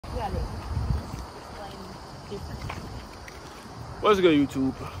different? What's good,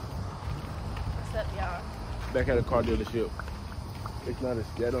 YouTube? What's up, y'all? Back at a car dealership. It's not a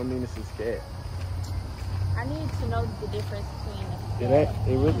Scat. That don't mean it's a Scat. I need to know the difference between a Scat.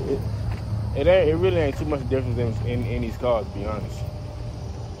 It really ain't too much difference in these cars, to be honest.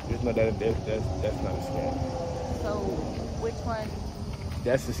 It's not that's not a Scat. So which one?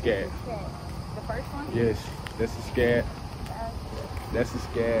 That's a Scat. The first one? Yes, that's a Scat. That's a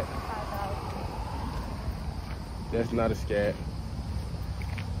Scat. That's not a Scat.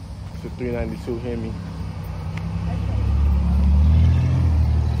 It's a 392 Hemi.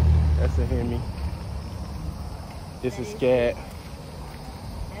 That's a Hemi. This is Scat.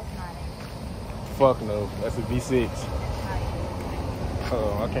 That's not it. Fuck no. That's a V6.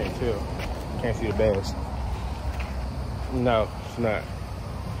 Oh, I can't tell. Can't see the badge. No, it's not.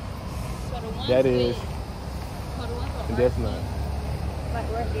 So the ones That is. So the ones on That's RT, not. like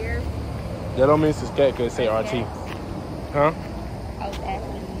right here. That don't mean it's a Scat because it say RT. Huh? I was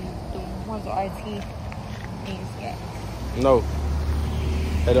asking the ones on RT mean Scat. No.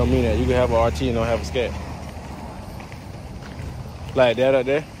 That don't mean that. You can have a RT and don't have a Scat. Like that up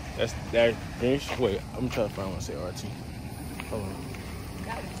there. That's that green. Wait, I'm trying to find one that say RT. Hold on.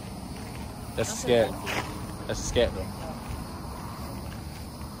 That's a Scat. That's a Scat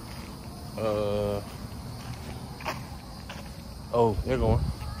though. Oh, they're going.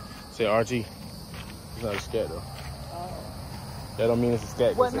 Say RT. It's not a Scat though. Oh. That don't mean it's a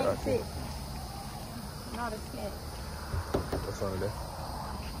Scat. What makes makes it not a Scat? What's under there?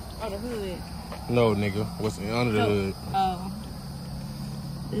 Oh, the hood. No, nigga. What's under the hood? Oh.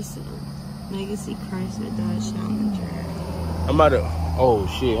 This is Legacy Chrysler Dodge Challenger. I'm about to. Oh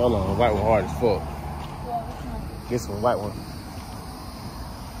shit! Hold on. The white one hard as fuck. Yeah, which one? This one, white one.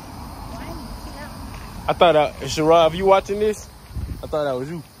 Why didn't you see that one? I thought Sherrod, if you watching this, I thought that was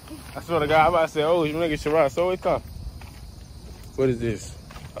you. I swear to God, I'm about to say, oh, you nigga Sherrod, so it come. What is this?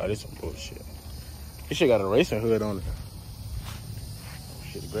 Oh, this some bullshit. This shit got a racing hood on it. Oh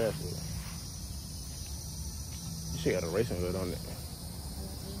shit, the grass hood. This shit got a racing hood on it.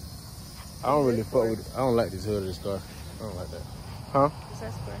 I don't really fuck with it. I don't like this hood of this car. I don't like that. Huh? What's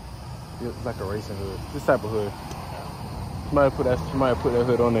that square? It's like a racing hood. This type of hood. Somebody put that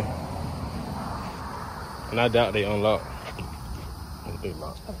hood on there. And I doubt they unlock. They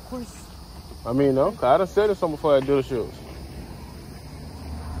lock. Of course. I mean, no, I done said it some before at dealerships.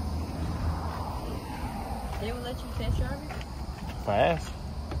 They would let you test drive it? Fast.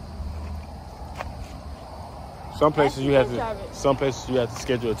 Some places you have to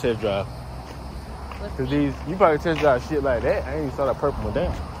schedule a test drive. Cause you probably test drive shit like that. I ain't even saw that purple one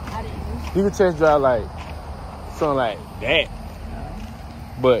down. I didn't. You can test drive like something like that.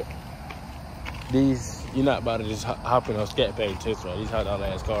 But these, you're not about to just hop in on Scat Pack and test drive. These hot dollar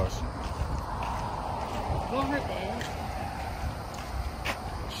ass cars. Won't hurt that.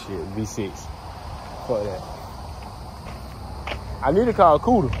 Shit, V6. Fuck that. I need to call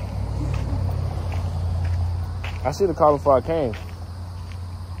Cooter. I should have called him before I came.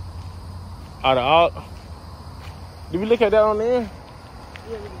 Out of all, did we look at that on the end?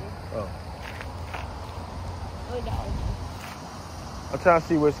 Yeah, we did. Oh. $1. I'm trying to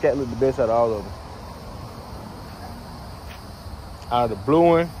see which Scat look the best out of all of them. Out of the blue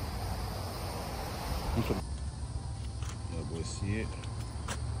one. Yeah, boy, see it.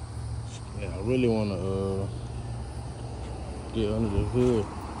 Yeah, I really want to get under the hood.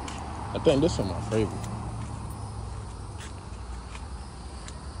 I think this is my favorite.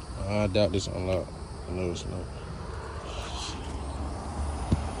 I doubt this unlocked. I know it's not.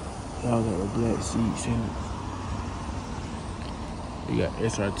 Y'all got the black seats in it. You got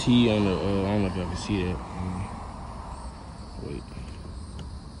SRT on the, I don't know if y'all can see that. Wait.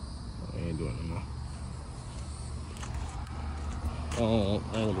 I ain't doing it no more.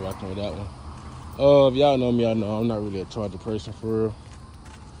 I ain't really rocking with that one. If y'all know me, y'all know I'm not really a Charger person for real.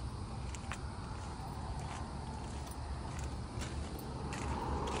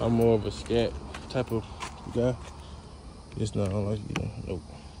 I'm more of a Scat type of guy. It's not like, you know, nope.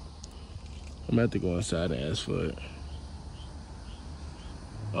 I'm gonna have to go inside and ask for it.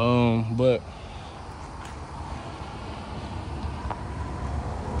 But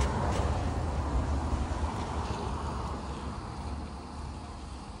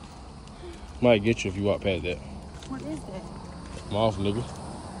might get you if you walk past that. What is that? I'm off, nigga.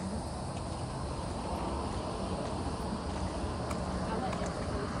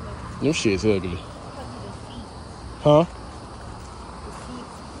 Them shit's ugly. Huh? The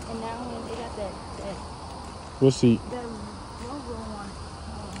seats, and now they got that What seat? logo on.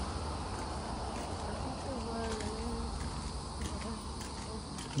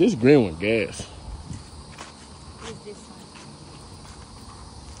 This green one gas.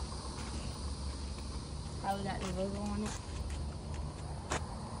 probably got the logo on it.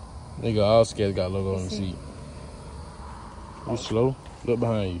 Nigga, all Scats got logo on the seat. You slow? Look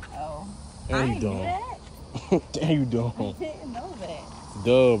behind you. Oh. Damn, you I dumb. knew that. Damn, you dumb. I didn't know that.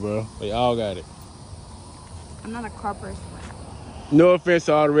 Duh, bro. They all got it. I'm not a car person. No offense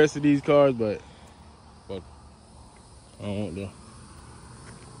to all the rest of these cars, but fuck. I don't want them.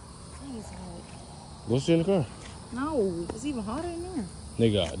 Please, Go sit in the car. no, it's even hotter in there.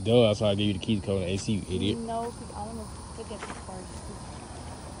 Nigga, duh, that's why I gave you the keys to come in the AC, you idiot. No, because I want to look at the car.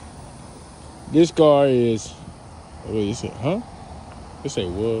 This car is, wait, it said, huh? It say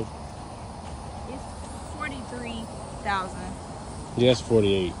was. It's 43,000. Yeah, that's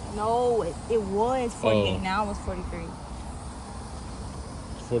 48. No, it was 48. Now it's 43.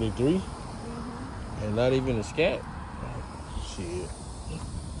 43? Mm-hmm. And not even a Scat? Shit.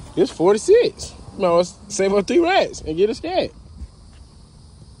 It's 46. No, let's save up 3 rats and get a Scat.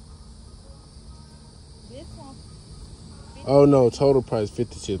 This one. Oh no, total price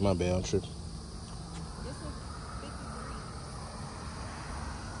 56. My bad, I'm tripping. This one's 53.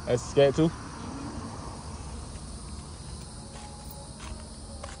 That's a Scat too?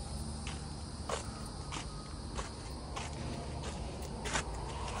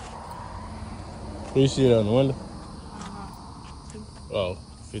 You see it on the window? Oh,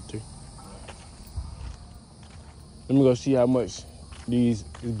 53. Let me go see how much this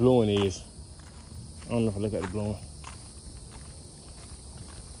blue one is. I don't know if I look at the blue one.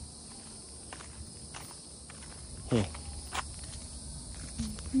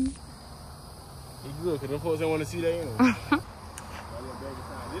 It's good, because them folks don't want to see that anyway. I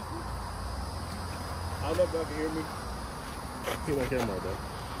don't know if y'all can hear me. Keep on camera though.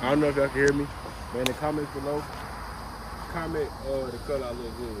 I don't know if y'all can hear me. But in the comments below, comment the color I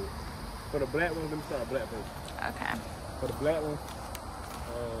look good with. For the black one, let me start black first. Okay. For the black one,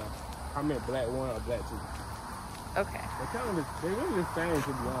 comment black 1 or black 2. Okay. They really the same, to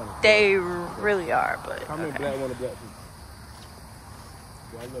be honest. They really are, but Comment okay. black 1 or black 2.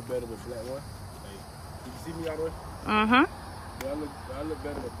 Do I look better with black 1? Like, you see me all the way? Mm-hmm. Do I look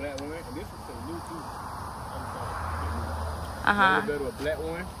better with black 1? And this is some new too. Do I look better with black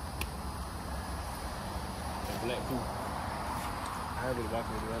 1 and black 2? I ain't really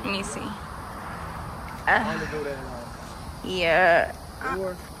watching it. Let me see. I only do that Yeah.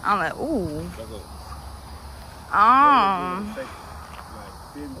 Or I'm like, ooh. that's a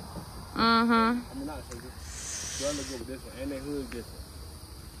Mm-hmm. I mean, not so good. Do I look good with this one? And that hood different.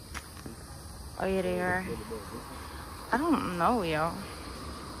 Oh, yeah, they are. I don't know, y'all.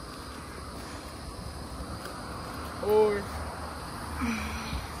 Or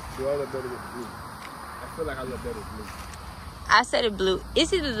do I look better with blue? I feel like I look better with blue. I said it blue.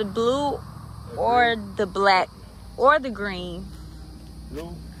 It's either the blue or the black or the green. Blue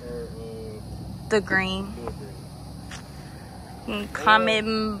or the green. blue or green?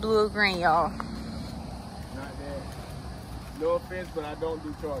 Comment blue or green, y'all. Not that. No offense, but I don't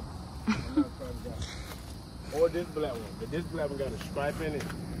do charges. I'm not a charge guy. Or this black one. But this black one got a stripe in it.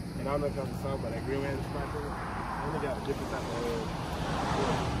 And I don't know if y'all can saw, but that green one has a stripe in it. And it got a different type of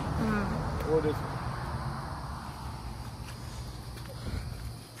Or this one.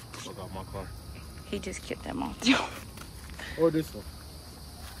 Fuck off my car. He just kicked them off. Or this one.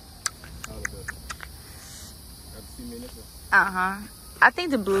 All of that. Y'all can see me in this one. I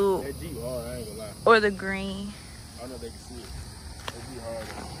think the blue That Jeep hard, I ain't gonna lie. or the green. I know they can see it. That Jeep hard.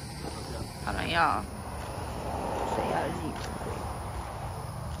 Hold on, y'all. Show y'all the Jeep.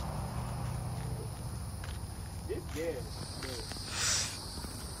 It's gas.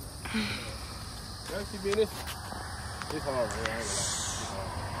 Y'all see me in this? It's hard, man. I ain't gonna lie. It's hard.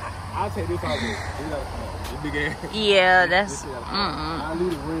 I'll take this out there. It's big ass. Yeah, that's. I'll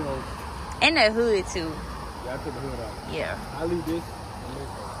leave the ring on. And the hood too. Yeah, I took the hood out. Yeah. I'll leave this and this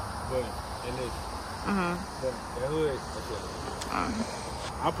one. But, and this. But that hood, that's it.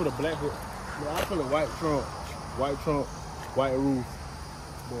 I put a black hood. No, I put a white trunk, white roof,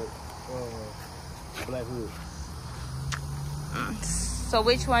 but black hood. So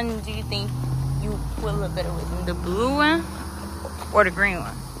which one do you think you will look better with? The blue one or the green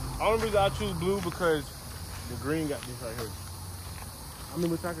one? Only reason I choose blue because the green got this right here. I mean,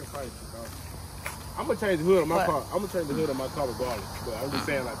 we're talking price. I'm gonna change the hood on my car. I'm gonna change the hood on my car regardless. But I'm just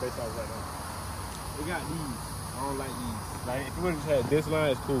saying, like, based off right now, we got these. I don't like these. Like, if you would have just had this line,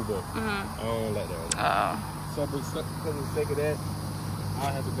 it's cool, but I don't like that one. So, because of the sake of that,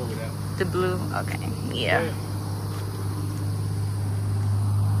 I'll have to go with that. The blue. Okay. Yeah.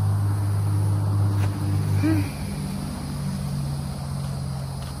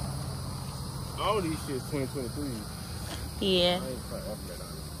 All these shit's 2023. Yeah. I ain't quite off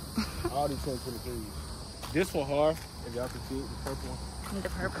that. All these 2023. This one hard. If y'all can see it, the purple one. The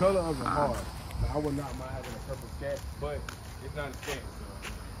purple. The color of it hard. Now, I would not mind having a purple Scat, but it's not a Scat, so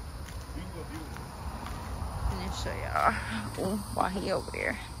you can go view it. Let me show y'all while he over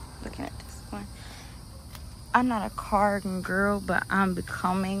there looking at this one. I'm not a car girl, but I'm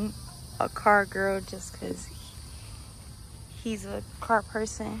becoming a car girl just because he's a car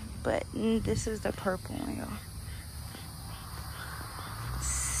person. But this is the purple one, y'all.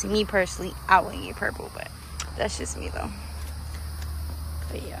 See, me personally, I wouldn't get purple, but that's just me though.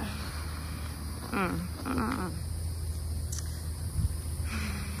 But yeah.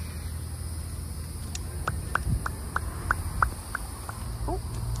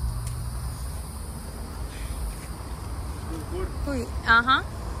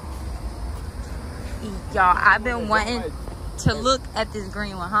 Y'all, I've been wanting to look at this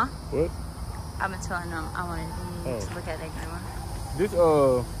green one, huh? What? I've been telling them I wanted to look at that green one.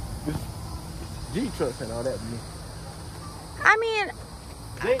 This Jeep trucks and all that. I mean,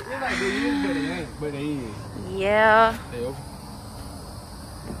 They like they is, but they ain't. But they is. Yeah. They open.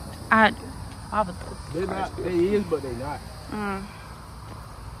 They're not. They is, but they not. Mm.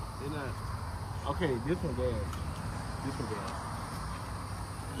 They're not. Okay, this one gas. This one gas.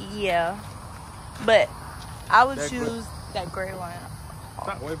 Yeah. But I would choose that gray one.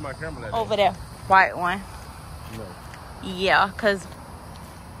 Stop waving my camera like over there. White one. No. Yeah, because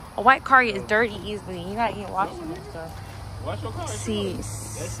a white car gets dirty easily. You gotta get washed and stuff. Wash your car. See,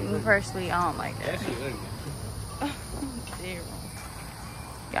 me personally, I don't like that. That shit ugly.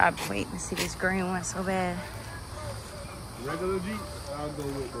 Y'all been waiting to see this green one so bad. Regular Jeep, I'll go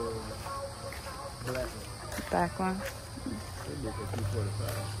with the black one. Black one. They look at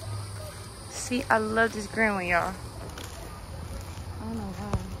 245. See, I love this green one, y'all. I don't know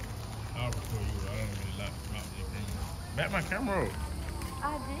why. I'll record you. I don't really like this green. Back my camera up. I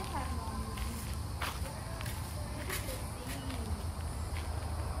did have it on.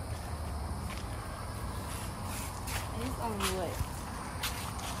 And it's only what?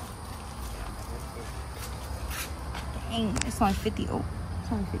 Dang, it's only 50. Oh,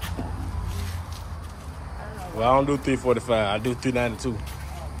 it's only 50. Well, I don't do 345. I do 392.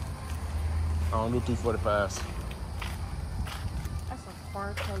 I don't do 345s. That's a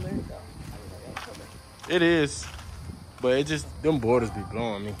far color, though. It is. But it just, them borders be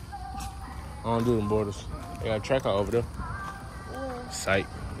blowing me. I don't do them borders. They got a track out over there. Sight.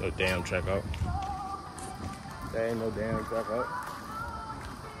 No damn track out. There ain't no damn track out.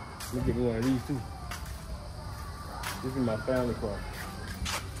 Let me get me one of these too. This is my family car.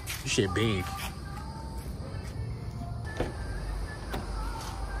 This shit big.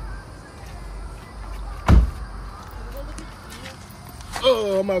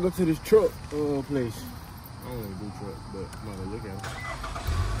 Oh, I'm gonna go to this truck place. I don't want to do truck, but I'm gonna look at it.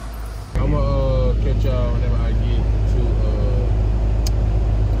 I'm gonna catch y'all whenever I get to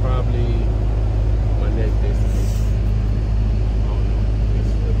probably my next destination. I don't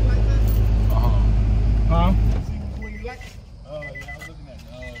know. Huh? Yeah, I was looking at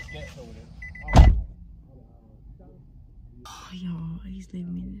Scats over there. Oh, y'all, he's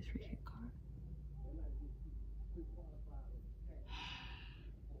leaving me in this freaking car.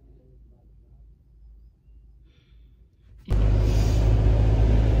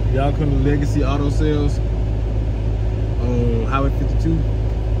 Y'all come to Legacy Auto Sales on Highway 52.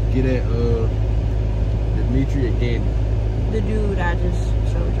 Get at Dimitri and Candy. The dude I just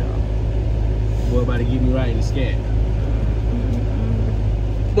showed y'all. Boy about to get me right in the Scat.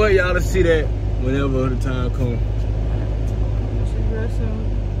 But y'all to see that whenever the time comes.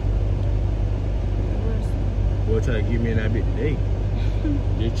 Boy try to get me in that bit today.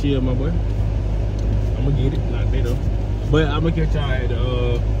 Just chill, my boy. I'm gonna get it, not today though. But I'm gonna catch y'all at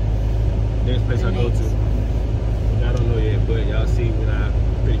the next place I go to. I don't know yet, but y'all see when I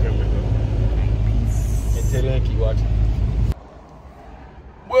pretty camera go. Peace. Until then, keep watching.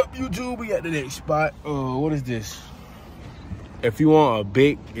 Well, YouTube, we at the next spot. What is this? If you want a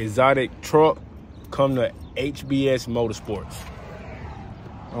big exotic truck, come to HBS Motorsports.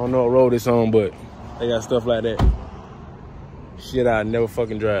 I don't know what road it's on, but they got stuff like that. Shit I never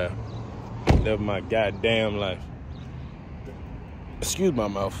fucking drive. Never my goddamn life. Excuse my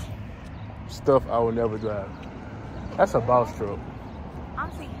mouth. Stuff I will never drive. That's a boss truck.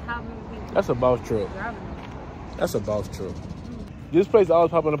 Honestly, how many people? That's a boss truck. Driving? That's a boss truck. This place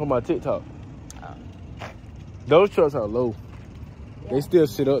always popping up on my TikTok. Those trucks are low. Yeah. They still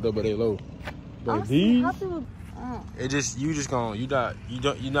sit up though, but they low. But honestly, these, how people,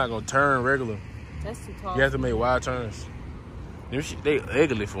 you're not gonna turn regular. That's too tall. You have to make wide turns. They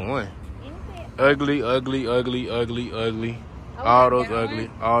ugly for one. Ugly. All those ugly.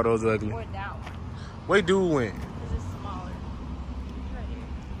 All those ugly. Where dude went? It's just smaller. Right here.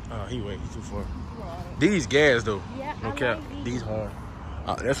 Oh, he went. He's too far. These gas though. Yeah, No I cap. like These hard.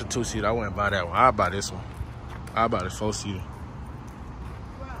 That's a 2-seater. I wouldn't buy that one. I'll buy this one. I'll buy this 4-seater.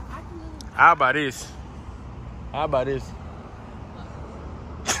 I'll buy this. I'll buy this.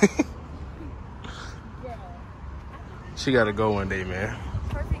 She gotta go one day, man.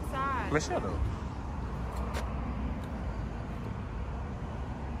 Perfect size. Man, shut up.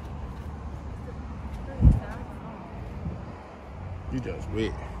 You just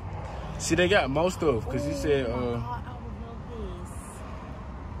wet. See, they got most stuff, because you said, I would love this.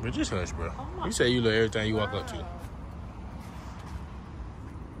 but just hush, bro. Oh You say you love everything you walk up to.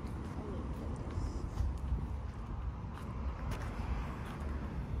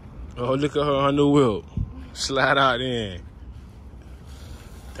 Oh, look at her new whip. Slide out in.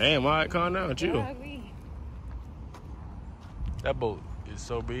 Damn, all right, calm down, chill. Yeah, I agree. That boat is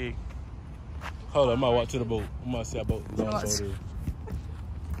so big. Hold on, I might walk to the boat. I might see our boat.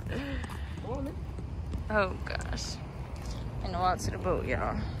 Oh gosh. And walk to the boat,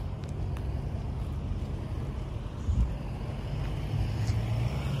 y'all.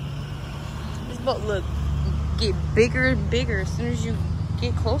 This boat get bigger and bigger as soon as you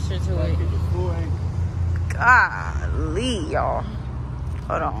get closer to it. Golly, y'all.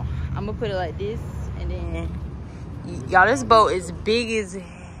 Hold on. I'm gonna put it like this and then y'all, this boat is big as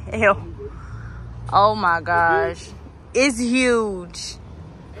hell. Oh my gosh. It's huge.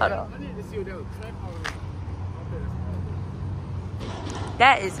 Hold on.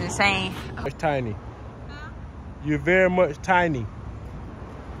 That is insane. It's tiny. You're very much tiny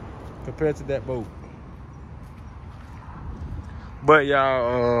compared to that boat. But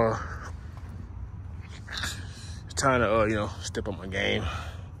y'all, it's time to you know, step up my game,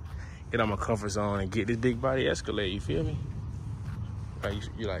 get out my comfort zone, and get this big body Escalade. You feel me?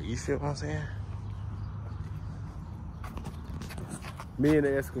 Like you feel what I'm saying? Me and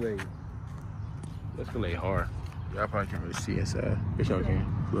the Escalade. Escalade hard. Y'all probably can't really see inside. Yes, y'all can.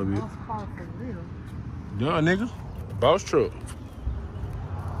 A little bit. That's hard for real. Yeah, nigga. Boss truck.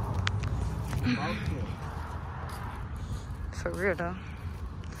 For real though.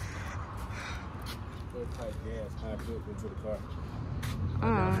 Type gas, high foot into the car.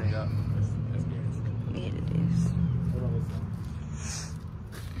 That's gas. Yeah, it is.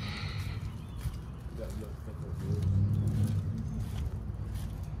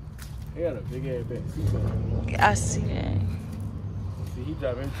 He got a big ass back seat. I see that. See, he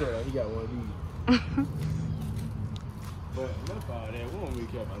driving his truck like he got one of these. But enough all that. We don't really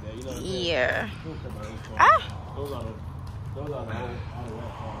care about that. You know what I'm saying? Yeah. We don't care about those cars. Ah. Those are the old out of that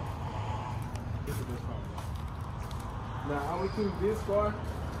car. This is this car. Now, I would choose this car.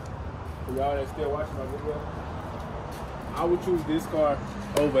 For y'all that still watching my video, I would choose this car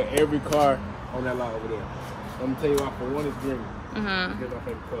over every car on that lot over there. I'm gonna tell you why. For one, it's green. That's my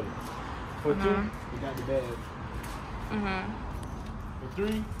favorite color. For two, we got the badge. For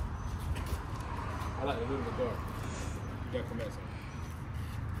three, I like the hood of the car. You got come out some.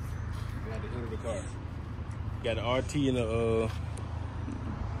 I like the hood of the car. Got the RT and the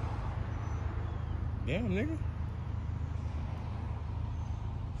damn nigga.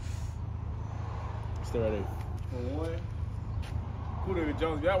 Stay right there. For one, Cool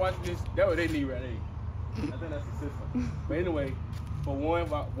Jones. Y'all watching this? That's what they need right there. I think that's the system. But anyway, for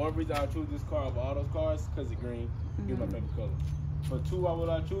one reason I choose this car over all those cars, because it's green. It's my favorite color. For two, why would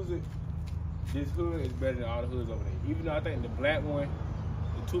I choose it? This hood is better than all the hoods over there. Even though I think the black one,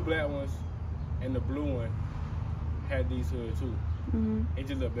 the two black ones, and the blue one had these hoods too. It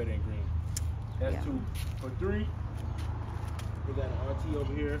just look better in green. That's two. For three, we got an RT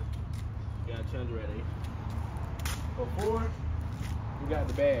over here. We got a Challenger right there. For four, we got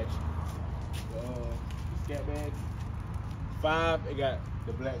the badge. The Scat badge. Five, it got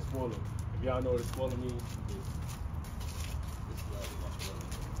the black spoiler. If y'all know what the spoiler means,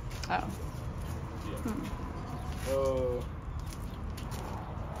 Oh. yeah.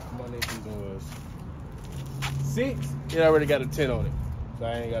 My next season was 6. It already got a 10 on it, so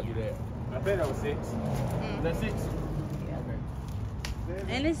I ain't gotta do that. I think that was 6. Is that 6? Yeah. Okay. 7.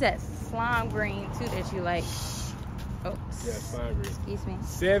 And it's that slime green too that you like. Oh. Yeah, slime green. Excuse me.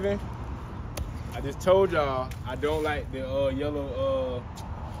 7. I just told y'all I don't like the yellow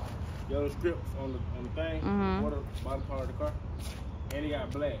strips on the thing, bottom part of the car, and it got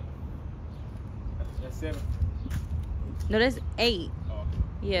black. That's 7. No, that's 8. Oh.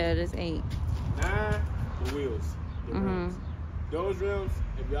 Yeah, that's 8. 9. The wheels. The rims. Those rims,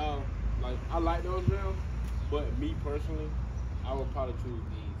 if y'all like, I like those rims, but me personally, I would probably choose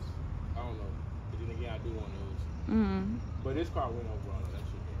these. I don't know. But then again, I do want those. But this car went over on that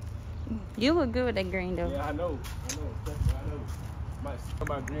shit. You look good with that green though. Yeah, I know. Trust me, I know. Might sell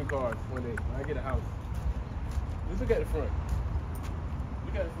my green card one day when I get a house. Let's look at the front.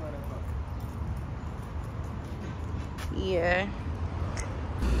 Look at the front of the car. Yeah.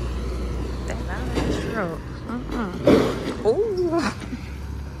 That's not a stroke. Ooh.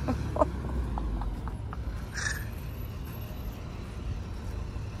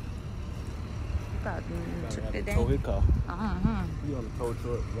 Took the day. Tow his car. Uh-huh. He on the tow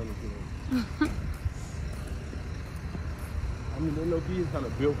truck running through. I mean, they know he's kind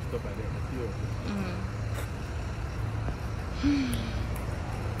of built stuff like that. But still.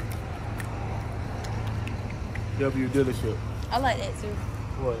 W dealership. I like that too.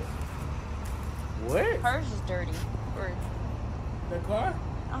 What? What? Hers is dirty. Or... That car?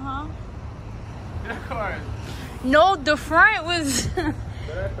 Uh-huh. That car is... No, the front was...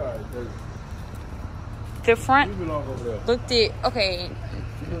 That car is dirty. The front You belong over there. looked it... Okay.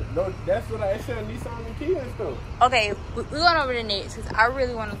 No, that's what I said. Nissan and Kia and stuff. Okay, we're going over the next because I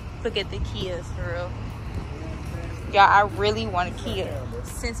really want to look at the Kias for real. Yeah, I really want a Kia.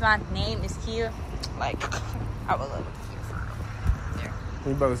 Since my name is Kia, like, I would love a Kia for real. There.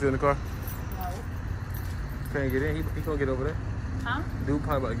 You about to sit in the car? No. Can't get in. He gonna get over there. Huh? Dude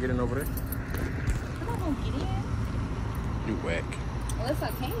probably about to get in over there. I'm not going to get in. You whack. Unless I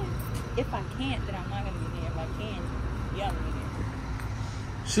can. If I can't, then I'm not going to get in. If I can, yeah, I'm going to get in.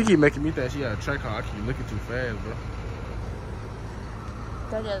 She keep making me think she got a track car. I keep looking too fast, bro.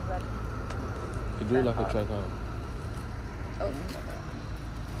 That does like... It do like a track car. Oh.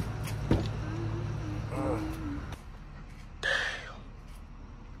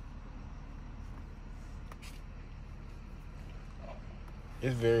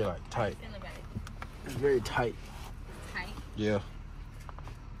 It's very like tight. It's very tight. Tight? Yeah.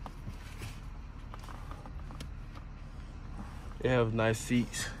 They have nice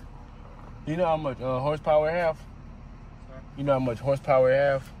seats. You know how much horsepower it have? Sorry? You know how much horsepower it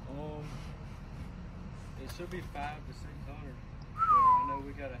have? It should be 500 to 600. I know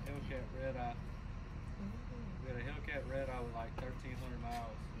we got a Hellcat Red Eye. We got a Hellcat Red Eye with like 1,300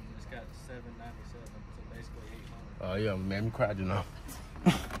 miles, and it's got 797, so basically 800. Oh yeah, man, me cried, you know.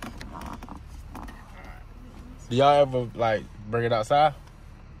 Do y'all ever like bring it outside?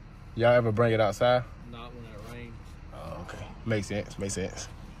 Y'all ever bring it outside? Not when it rains. Oh, okay. Makes sense. Makes sense.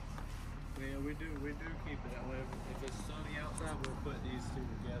 Yeah, we do keep it that way. If it's sunny outside, we'll put these two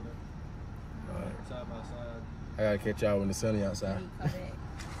together, side by side. I gotta catch y'all when it's sunny outside.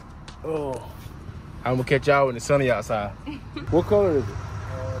 Oh, I'm gonna catch y'all when it's sunny outside. What color is it?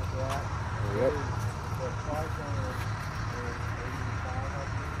 Black. Yep. The price on it is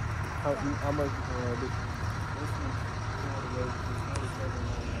 $85. How much? This one's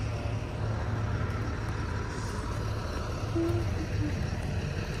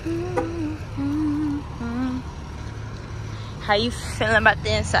How you feeling about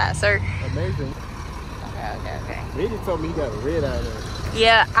the inside, sir? Amazing. Okay. He just told me he got a red eye there.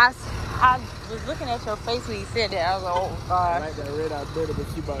 Yeah, I was looking at your face when you said that. I was like, oh, I God. like that red eye better, but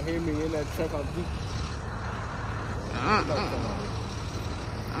she about hit me in that truck on Jeep.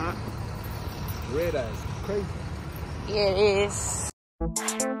 Red eye is crazy. Yeah, it is.